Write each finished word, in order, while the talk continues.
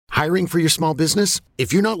Hiring for your small business?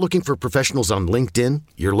 If you're not looking for professionals on LinkedIn,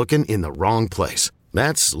 you're looking in the wrong place.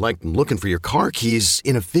 That's like looking for your car keys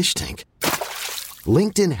in a fish tank.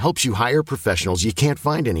 LinkedIn helps you hire professionals you can't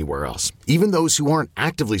find anywhere else, even those who aren't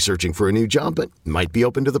actively searching for a new job but might be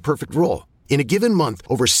open to the perfect role. In a given month,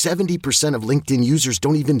 over 70% of LinkedIn users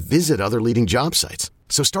don't even visit other leading job sites.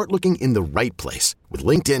 So start looking in the right place. With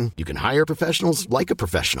LinkedIn, you can hire professionals like a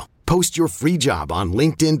professional. Post your free job on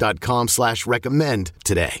linkedin.com/recommend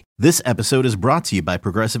today. This episode is brought to you by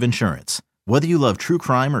Progressive Insurance. Whether you love true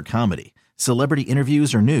crime or comedy, celebrity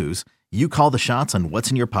interviews or news, you call the shots on what's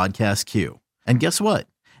in your podcast queue. And guess what?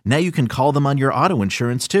 Now you can call them on your auto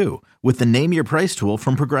insurance too with the Name Your Price tool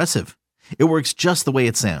from Progressive. It works just the way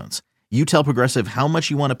it sounds. You tell Progressive how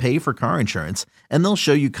much you want to pay for car insurance, and they'll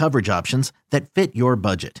show you coverage options that fit your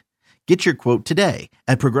budget. Get your quote today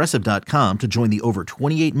at Progressive.com to join the over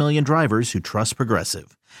 28 million drivers who trust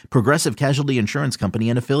Progressive. Progressive Casualty Insurance Company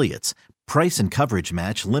and Affiliates. Price and coverage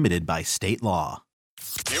match limited by state law.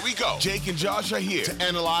 Here we go. Jake and Josh are here to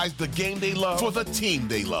analyze the game they love for the team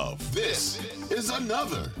they love. This is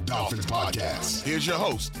another Dolphins podcast. Here's your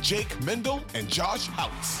host, Jake Mendel and Josh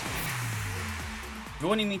Houtz.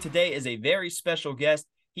 Joining me today is a very special guest.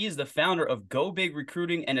 He is the founder of Go Big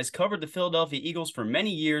Recruiting and has covered the Philadelphia Eagles for many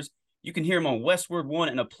years. You can hear him on Westward One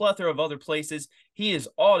and a plethora of other places. He is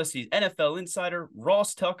Odyssey's NFL insider,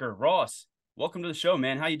 Ross Tucker. Ross, welcome to the show,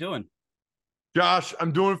 man. How you doing? Josh,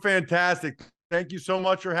 I'm doing fantastic. Thank you so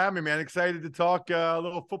much for having me, man. Excited to talk a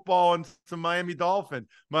little football and some Miami Dolphins.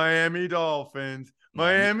 Miami Dolphins.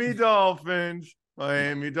 Miami Dolphins.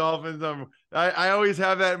 Miami Dolphins. I always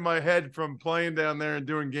have that in my head from playing down there and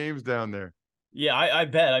doing games down there. Yeah, I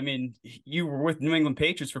bet. I mean, you were with New England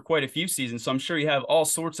Patriots for quite a few seasons, so I'm sure you have all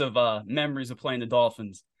sorts of memories of playing the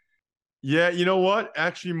Dolphins. Yeah, you know what?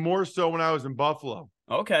 Actually, more so when I was in Buffalo.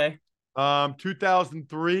 Okay.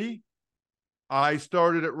 2003, I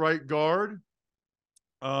started at right guard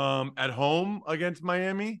at home against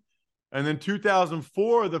Miami. And then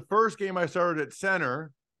 2004, the first game I started at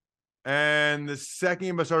center. And the second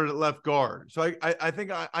game I started at left guard. So I think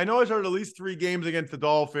I know I started at least 3 games against the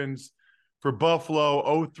Dolphins for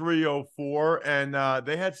Buffalo 03, 04. And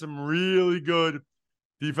they had some really good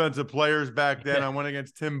defensive players back then. I went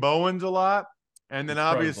against Tim Bowens a lot. And then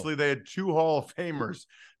obviously they had 2 Hall of Famers.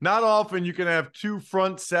 Not often you can have 2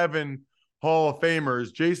 front 7 Hall of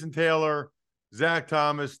Famers. Jason Taylor, Zach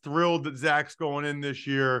Thomas. Thrilled that Zach's going in this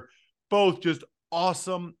year. Both just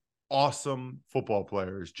awesome football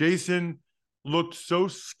players. Jason looked so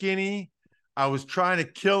skinny. I was trying to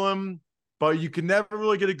kill him, but you could never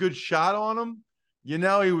really get a good shot on him. You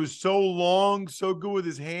know, he was so long, so good with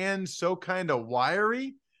his hands, so kind of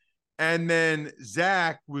wiry. And then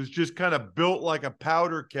Zach was just kind of built like a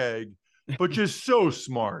powder keg, but just so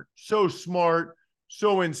smart, so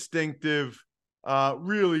instinctive.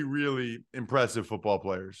 Really, really impressive football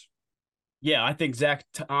players. Yeah, I think Zach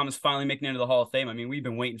Thomas finally making it into the Hall of Fame. I mean, we've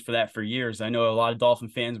been waiting for that for years. I know a lot of Dolphin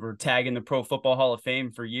fans were tagging the Pro Football Hall of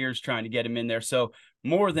Fame for years trying to get him in there. So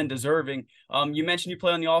more than deserving. You mentioned you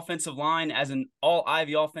play on the offensive line as an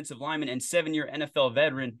all-Ivy offensive lineman and 7-year NFL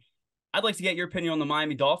veteran. I'd like to get your opinion on the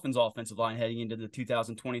Miami Dolphins offensive line heading into the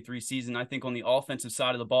 2023 season. I think on the offensive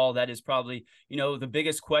side of the ball, that is probably, the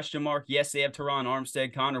biggest question mark. Yes, they have Teron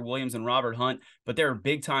Armstead, Connor Williams, and Robert Hunt, but there are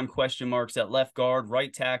big-time question marks at left guard,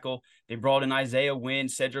 right tackle. They brought in Isaiah Wynn,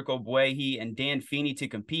 Cedric Ogbuehi, and Dan Feeney to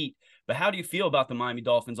compete. But how do you feel about the Miami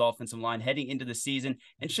Dolphins offensive line heading into the season?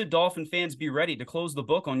 And should Dolphin fans be ready to close the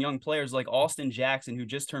book on young players like Austin Jackson, who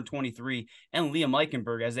just turned 23, and Liam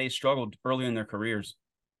Eichenberg as they struggled early in their careers?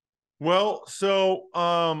 Well, so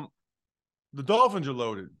the Dolphins are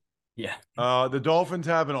loaded. Yeah. The Dolphins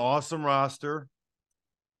have an awesome roster.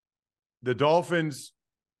 The Dolphins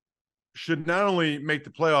should not only make the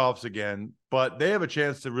playoffs again, but they have a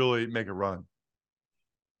chance to really make a run.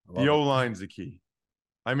 The O-line's the key.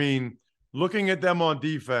 I mean, looking at them on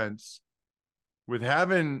defense, with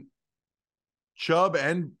having Chubb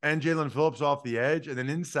and Jalen Phillips off the edge, and then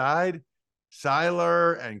inside,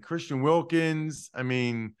 Seiler and Christian Wilkins, I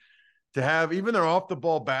mean – to have even their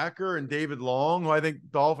off-the-ball backer and David Long, who I think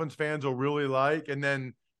Dolphins fans will really like, and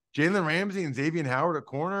then Jalen Ramsey and Xavier Howard at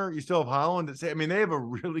corner. You still have Holland at say. I mean, they have a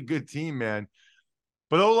really good team, man.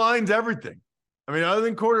 But O-line's everything. I mean, other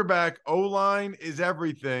than quarterback, O-line is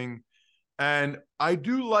everything. And I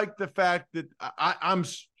do like the fact that I'm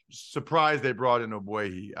surprised they brought in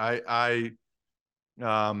Ogbuehi.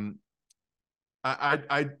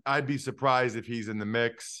 I'd be surprised if he's in the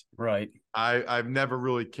mix. Right. I've never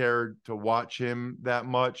really cared to watch him that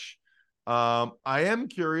much. I am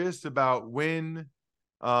curious about when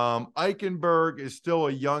Eichenberg is still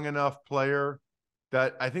a young enough player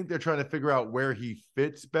that I think they're trying to figure out where he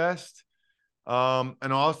fits best. And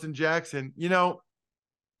Austin Jackson,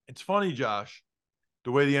 it's funny, Josh,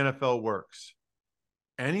 the way the NFL works.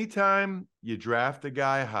 Anytime you draft a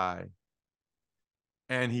guy high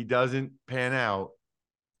and he doesn't pan out,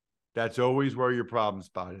 that's always where your problem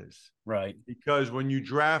spot is. Right. Because when you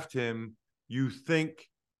draft him, you think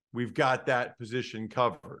we've got that position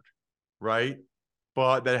covered, right?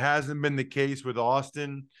 But that hasn't been the case with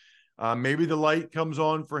Austin. Maybe the light comes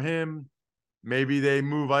on for him. Maybe they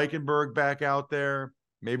move Eichenberg back out there.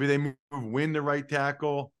 Maybe they move Wynn to right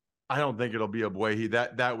tackle. I don't think it'll be Abuehi.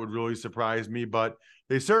 That would really surprise me. But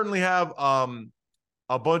they certainly have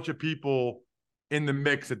a bunch of people in the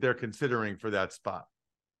mix that they're considering for that spot.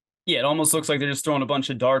 Yeah, it almost looks like they're just throwing a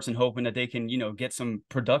bunch of darts and hoping that they can, get some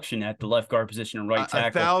production at the left guard position and right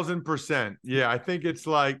tackle. 1,000%. Yeah, I think it's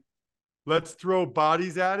like, let's throw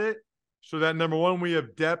bodies at it so that, number one, we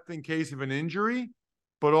have depth in case of an injury,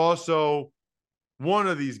 but also one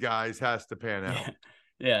of these guys has to pan out.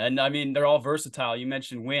 Yeah, and I mean, they're all versatile. You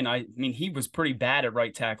mentioned Wynn. I mean, he was pretty bad at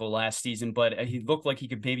right tackle last season, but he looked like he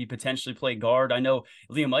could maybe potentially play guard. I know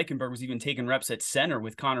Liam Eichenberg was even taking reps at center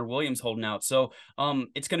with Connor Williams holding out. So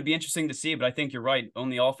it's going to be interesting to see, but I think you're right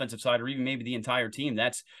on the offensive side, or even maybe the entire team.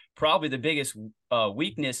 That's probably the biggest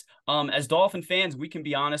weakness. As Dolphin fans, we can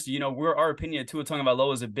be honest, our opinion of Tua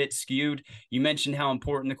Tagovailoa is a bit skewed. You mentioned how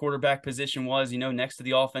important the quarterback position was, next to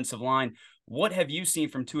the offensive line. What have you seen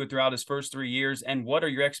from Tua throughout his first 3 years, and what are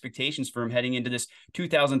your expectations for him heading into this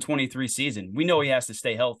 2023 season? We know he has to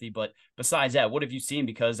stay healthy, but besides that, what have you seen?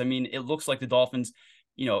 Because, I mean, it looks like the Dolphins,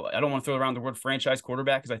 I don't want to throw around the word franchise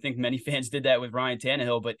quarterback because I think many fans did that with Ryan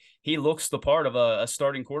Tannehill, but he looks the part of a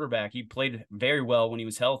starting quarterback. He played very well when he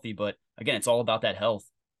was healthy, but again, it's all about that health.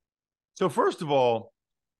 So first of all,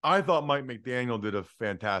 I thought Mike McDaniel did a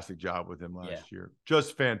fantastic job with him last year.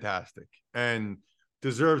 Just fantastic. And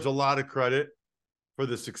deserves a lot of credit for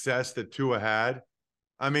the success that Tua had.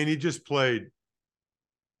 I mean, he just played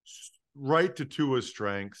right to Tua's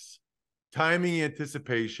strengths, timing,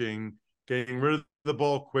 anticipation, getting rid of the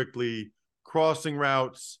ball quickly, crossing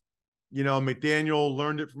routes. McDaniel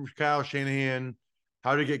learned it from Kyle Shanahan,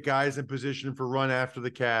 how to get guys in position for run after the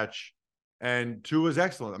catch. And Tua's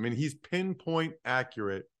excellent. I mean, he's pinpoint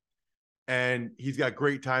accurate, and he's got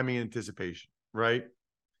great timing and anticipation, right?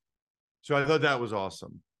 So I thought that was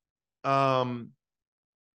awesome. I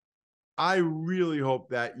really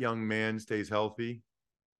hope that young man stays healthy.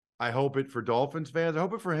 I hope it for Dolphins fans. I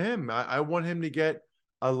hope it for him. I want him to get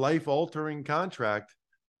a life-altering contract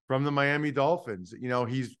from the Miami Dolphins.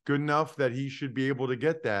 He's good enough that he should be able to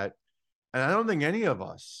get that. And I don't think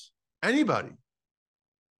anybody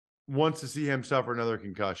wants to see him suffer another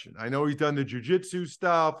concussion. I know he's done the jiu-jitsu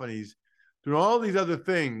stuff and he's doing all these other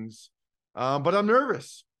things, but I'm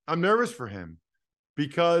nervous. I'm nervous for him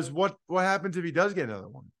because what happens if he does get another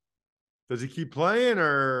one? Does he keep playing,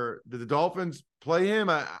 or do the Dolphins play him?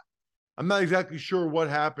 I'm not exactly sure what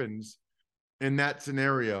happens in that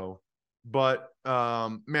scenario, but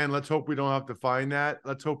man, let's hope we don't have to find that.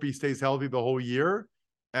 Let's hope he stays healthy the whole year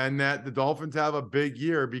and that the Dolphins have a big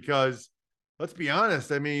year, because let's be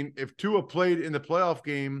honest. I mean, if Tua played in the playoff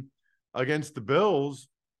game against the Bills,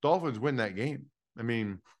 Dolphins win that game. I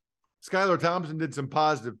mean, Skylar Thompson did some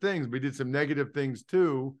positive things, but he did some negative things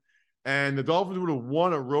too. And the Dolphins would have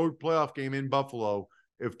won a road playoff game in Buffalo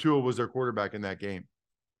if Tua was their quarterback in that game.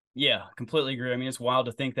 Yeah, completely agree. I mean, it's wild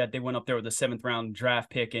to think that they went up there with a 7th round draft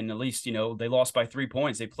pick and at least, they lost by 3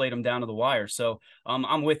 points. They played them down to the wire. So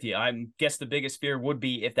I'm with you. I guess the biggest fear would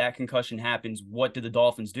be if that concussion happens, what do the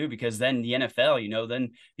Dolphins do? Because then the NFL, then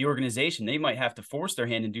the organization, they might have to force their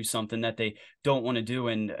hand and do something that they don't want to do.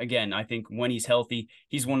 And again, I think when he's healthy,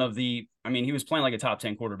 he's one of the he was playing like a top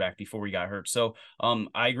 10 quarterback before he got hurt. So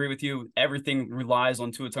I agree with you. Everything relies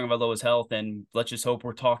on Tua Tagovailoa's health, and let's just hope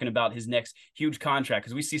we're talking about his next huge contract,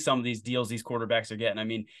 because we see some of these deals these quarterbacks are getting. I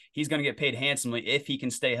mean, he's going to get paid handsomely if he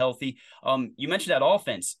can stay healthy. You mentioned that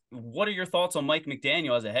offense. What are your thoughts on Mike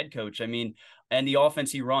McDaniel as a head coach? I mean, and the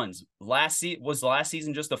offense he runs. Was last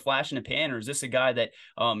season just a flash in the pan, or is this a guy that,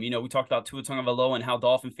 we talked about Tua Tagovailoa and how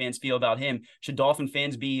Dolphin fans feel about him? Should Dolphin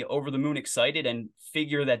fans be over the moon excited and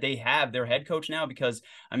figure that they have their head coach now? Because,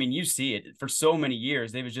 I mean, you see it for so many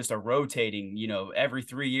years. They was just a rotating, every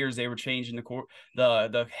 3 years they were changing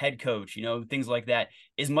the head coach, things like that.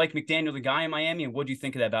 Is Mike McDaniel the guy in Miami? And what do you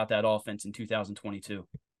think about that offense in 2022?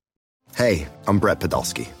 Hey, I'm Brett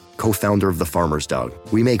Podolsky, co-founder of The Farmer's Dog.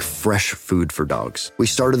 We make fresh food for dogs. We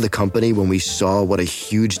started the company when we saw what a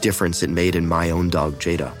huge difference it made in my own dog,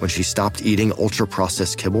 Jada, when she stopped eating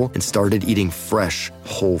ultra-processed kibble and started eating fresh,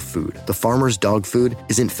 whole food. The Farmer's Dog food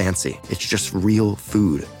isn't fancy. It's just real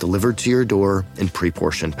food delivered to your door in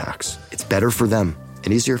pre-portioned packs. It's better for them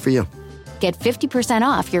and easier for you. Get 50%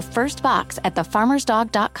 off your first box at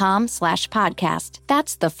thefarmersdog.com/podcast.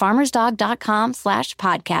 That's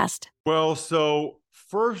thefarmersdog.com/podcast. Well, so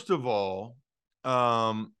first of all,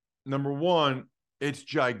 number one, it's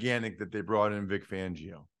gigantic that they brought in Vic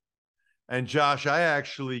Fangio. And Josh, I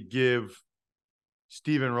actually give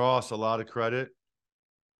Stephen Ross a lot of credit.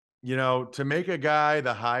 You know, to make a guy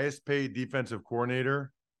the highest paid defensive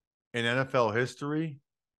coordinator in NFL history,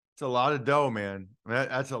 it's a lot of dough, man.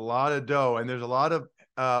 That's a lot of dough. And there's a lot of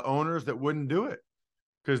owners that wouldn't do it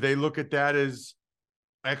because they look at that as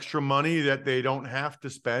extra money that they don't have to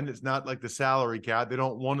spend. It's not like the salary cap. They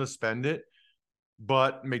don't want to spend it.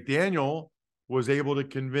 But McDaniel was able to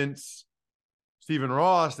convince Stephen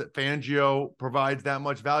Ross that Fangio provides that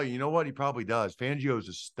much value. You know what? He probably does. Fangio is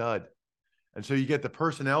a stud. And so you get the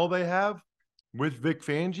personnel they have with Vic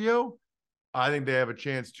Fangio. I think they have a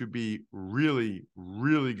chance to be really,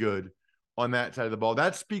 really good on that side of the ball.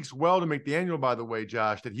 That speaks well to McDaniel, by the way,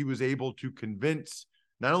 Josh, that he was able to convince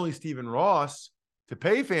not only Stephen Ross to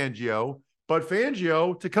pay Fangio, but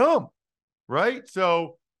Fangio to come, right?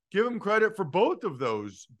 So give him credit for both of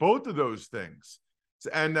those things,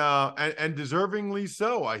 and deservingly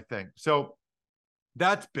so, I think. So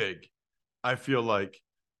that's big, I feel like,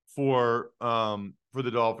 for the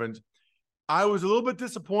Dolphins. I was a little bit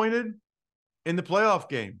disappointed in the playoff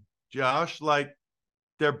game, Josh. Like,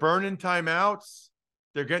 they're burning timeouts,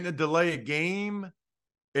 they're getting to delay a game.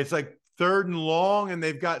 It's like 3rd and long, and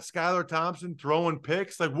they've got Skylar Thompson throwing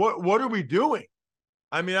picks. Like, what are we doing?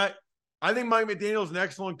 I mean, I think Mike McDaniel's an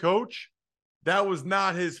excellent coach. That was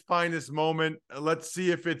not his finest moment. Let's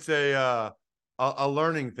see if it's a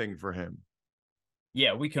learning thing for him.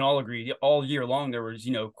 Yeah, we can all agree all year long there was,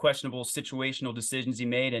 questionable situational decisions he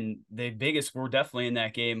made, and the biggest were definitely in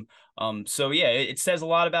that game. So yeah, it says a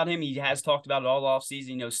lot about him. He has talked about it all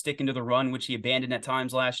offseason, sticking to the run, which he abandoned at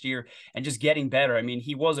times last year, and just getting better. I mean,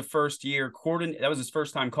 he was a first-year coordinator. That was his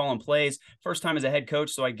first time calling plays, first time as a head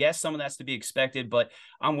coach. So I guess some of that's to be expected, but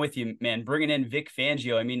I'm with you, man. Bringing in Vic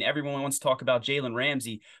Fangio. I mean, everyone wants to talk about Jalen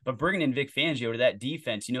Ramsey, but bringing in Vic Fangio to that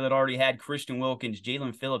defense, that already had Christian Wilkins,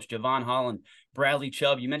 Jalen Phillips, Javon Holland, Bradley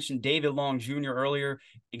Chubb. You mentioned David Long Jr. earlier.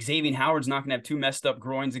 Xavier Howard's not going to have 2 messed up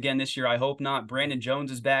groins again this year. I hope not. Brandon Jones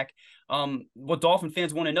is back. What Dolphin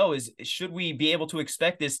fans want to know is, should we be able to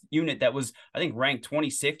expect this unit that was, I think, ranked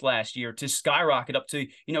 26th last year to skyrocket up to,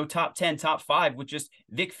 top 10, top 5 with just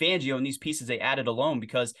Vic Fangio and these pieces they added alone?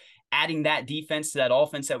 Because adding that defense to that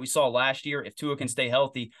offense that we saw last year, if Tua can stay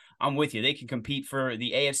healthy, I'm with you. They can compete for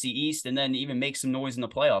the AFC East and then even make some noise in the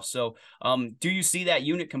playoffs. So do you see that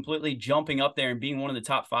unit completely jumping up there and being one of the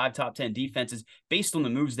top 5, top 10 defenses based on the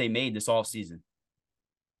moves they made this offseason?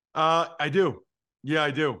 I do. Yeah,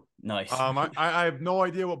 I do. Nice. I have no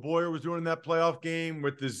idea what Boyer was doing in that playoff game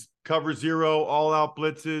with his cover 0, all-out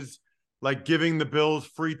blitzes, like giving the Bills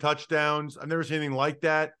free touchdowns. I've never seen anything like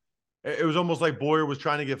that. It was almost like Boyer was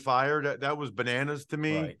trying to get fired. That was bananas to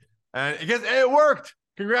me. Right. And it worked.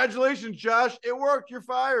 Congratulations, Josh. It worked. You're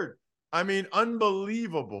fired. I mean,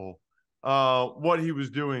 unbelievable what he was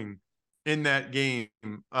doing in that game.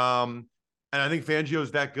 And I think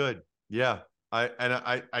Fangio's that good. Yeah,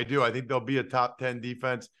 I do. I think they'll be a top 10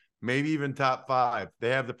 defense, maybe even top 5. They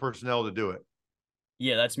have the personnel to do it.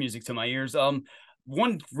 Yeah, that's music to my ears.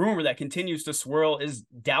 One rumor that continues to swirl is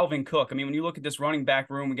Dalvin Cook. I mean, when you look at this running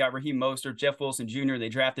back room, we got Raheem Mostert, Jeff Wilson Jr. They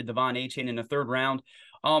drafted Devon Achane in the 3rd round.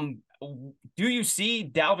 Do you see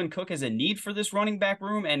Dalvin Cook as a need for this running back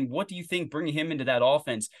room? And what do you think bringing him into that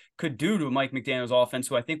offense could do to Mike McDaniel's offense,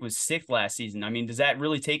 who I think was 6th last season? I mean, does that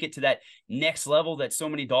really take it to that next level that so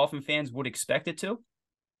many Dolphin fans would expect it to?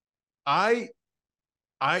 I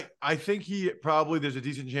think there's a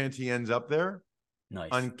decent chance he ends up there.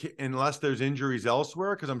 Nice. Unless there's injuries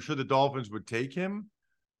elsewhere, because I'm sure the Dolphins would take him,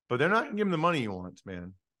 but they're not going to give him the money he wants,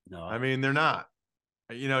 man. No. I mean, they're not.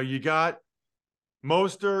 You got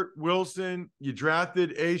Mostert, Wilson, you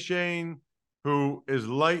drafted Achane, who is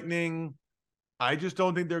lightning. I just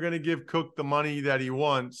don't think they're going to give Cook the money that he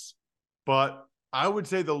wants. But I would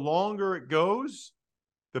say the longer it goes,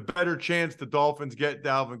 the better chance the Dolphins get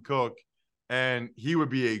Dalvin Cook, and he would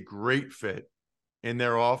be a great fit in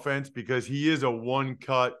their offense because he is a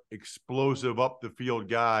one-cut, explosive, up-the-field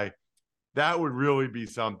guy. That would really be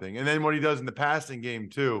something. And then what he does in the passing game,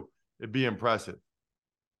 too, it'd be impressive.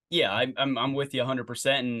 Yeah, I'm with you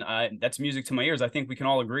 100%, and that's music to my ears. I think we can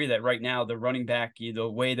all agree that right now the running back, the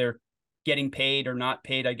way they're getting paid or not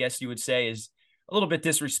paid, I guess you would say, is a little bit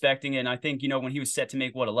disrespecting. And I think, when he was set to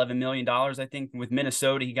make $11 million, I think with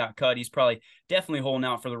Minnesota, he got cut. He's probably definitely holding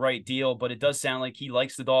out for the right deal, but it does sound like he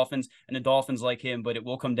likes the Dolphins and the Dolphins like him, but it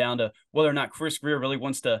will come down to whether or not Chris Greer really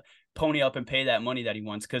wants to pony up and pay that money that he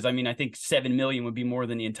wants. Cause I think $7 million would be more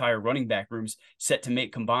than the entire running back room's set to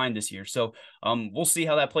make combined this year. So we'll see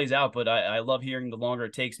how that plays out, but I love hearing the longer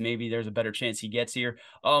it takes, maybe there's a better chance he gets here.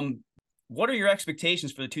 What are your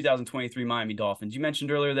expectations for the 2023 Miami Dolphins? You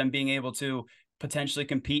mentioned earlier them being able to potentially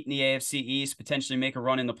compete in the AFC East, potentially make a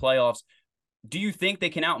run in the playoffs. Do you think they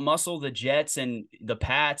can outmuscle the Jets and the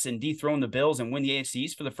Pats and dethrone the Bills and win the AFC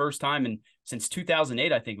East for the first time since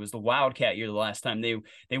 2008? I think it was the Wildcat year the last time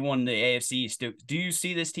they won the AFC East. Do you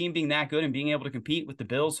see this team being that good and being able to compete with the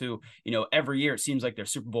Bills, who every year it seems like they're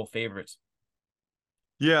Super Bowl favorites?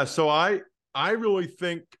 Yeah, so I really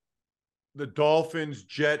think the Dolphins,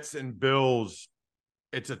 Jets, and Bills,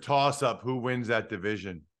 it's a toss-up who wins that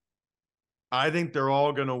division. I think they're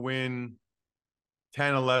all going to win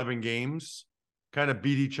 10, 11 games, kind of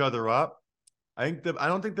beat each other up. I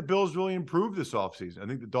don't think the Bills really improved this offseason. I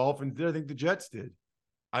think the Dolphins did. I think the Jets did.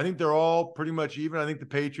 I think they're all pretty much even. I think the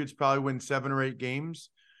Patriots probably win 7 or 8 games.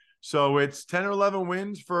 So it's 10 or 11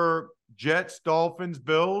 wins for Jets, Dolphins,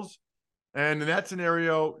 Bills. And in that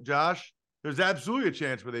scenario, Josh, there's absolutely a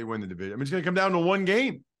chance where they win the division. It's going to come down to one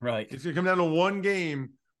game. Right. It's going to come down to one game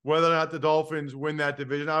whether or not the Dolphins win that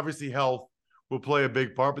division. Obviously, health will play a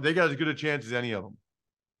big part, but they got as good a chance as any of them.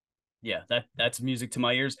 Yeah, that's music to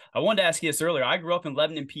my ears. I wanted to ask you this earlier. I grew up in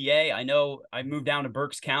Lebanon, PA. I know I moved down to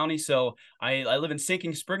Berks County, so I live in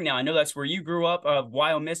Sinking Spring now. I know that's where you grew up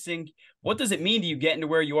while missing. What does it mean to you getting to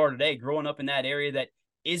where you are today, growing up in that area that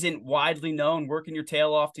isn't widely known, working your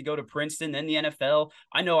tail off to go to Princeton, then the NFL?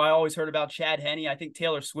 I know I always heard about Chad Henne. I think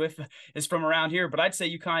Taylor Swift is from around here, but I'd say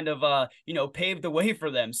you kind of, paved the way for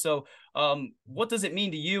them. So what does it mean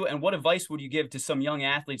to you, and what advice would you give to some young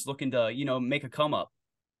athletes looking to, make a come up?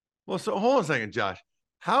 Well, so hold on a second, Josh.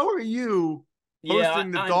 How are you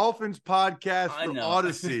hosting the Dolphins podcast for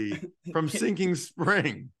Odyssey from Sinking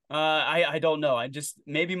Spring? I don't know.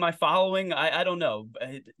 Maybe my following. I don't know.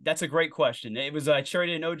 That's a great question. It was I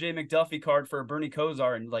traded an OJ McDuffie card for a Bernie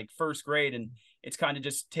Kosar in like first grade, and it's kind of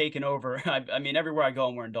just taken over. Everywhere I go,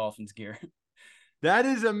 I'm wearing Dolphins gear. That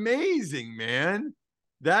is amazing, man.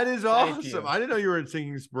 That is awesome. I didn't know you were in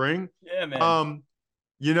Sinking Spring. Yeah, man.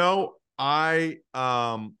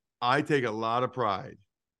 I take a lot of pride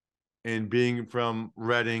in being from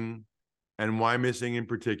Reading and Wyomissing in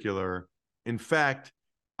particular. In fact,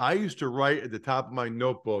 I used to write at the top of my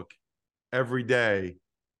notebook every day,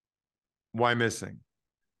 Wyomissing,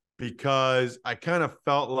 because I kind of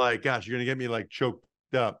felt like, gosh, you're going to get me like choked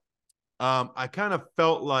up. I kind of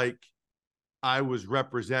felt like I was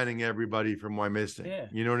representing everybody from Wyomissing. Yeah.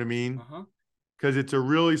 You know what I mean? Uh-huh. It's a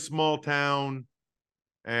really small town.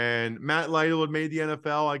 And Matt Lytle had made the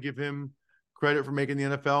NFL. I give him credit for making the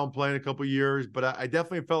NFL and playing a couple years, but I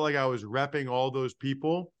definitely felt like I was repping all those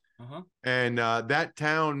people. Uh-huh. And that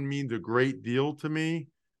town means a great deal to me.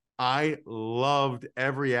 I loved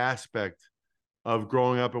every aspect of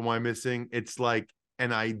growing up in Wyomissing. It's like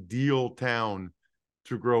an ideal town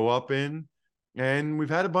to grow up in. And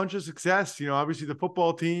we've had a bunch of success, obviously the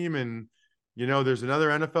football team, and there's another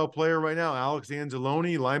NFL player right now, Alex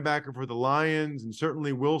Anzalone, linebacker for the Lions, and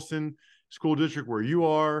certainly Wilson School District, where you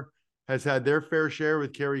are, has had their fair share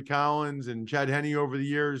with Kerry Collins and Chad Henne over the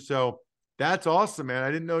years. So that's awesome, man.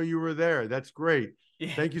 I didn't know you were there. That's great.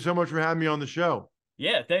 Yeah. Thank you so much for having me on the show.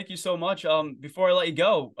 Yeah, thank you so much. Before I let you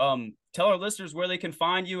go, tell our listeners where they can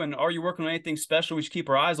find you, and are you working on anything special we should keep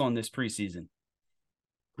our eyes on this preseason?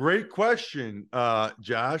 Great question,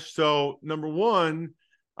 Josh. So number one,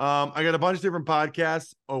 I got a bunch of different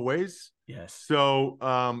podcasts always. Yes. So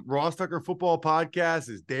Ross Tucker Football Podcast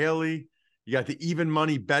is daily. You got the Even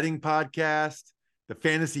Money Betting Podcast, the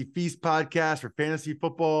Fantasy Feast Podcast for fantasy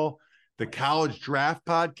football, the College Draft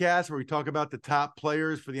Podcast, where we talk about the top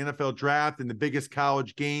players for the NFL draft and the biggest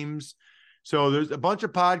college games. So there's a bunch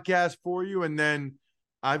of podcasts for you. And then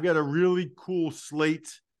I've got a really cool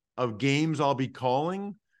slate of games I'll be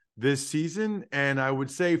calling this season. And I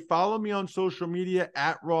would say follow me on social media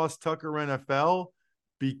at Ross Tucker NFL,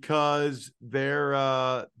 because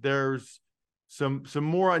there's some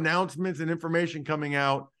more announcements and information coming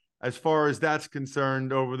out as far as that's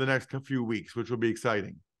concerned over the next few weeks, which will be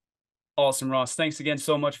exciting. Awesome, Ross. Thanks again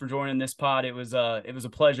so much for joining this pod. It was a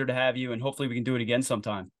pleasure to have you, and hopefully we can do it again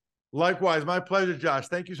sometime. Likewise, my pleasure, Josh.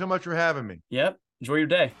 Thank you so much for having me. Yep. Enjoy your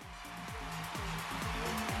day.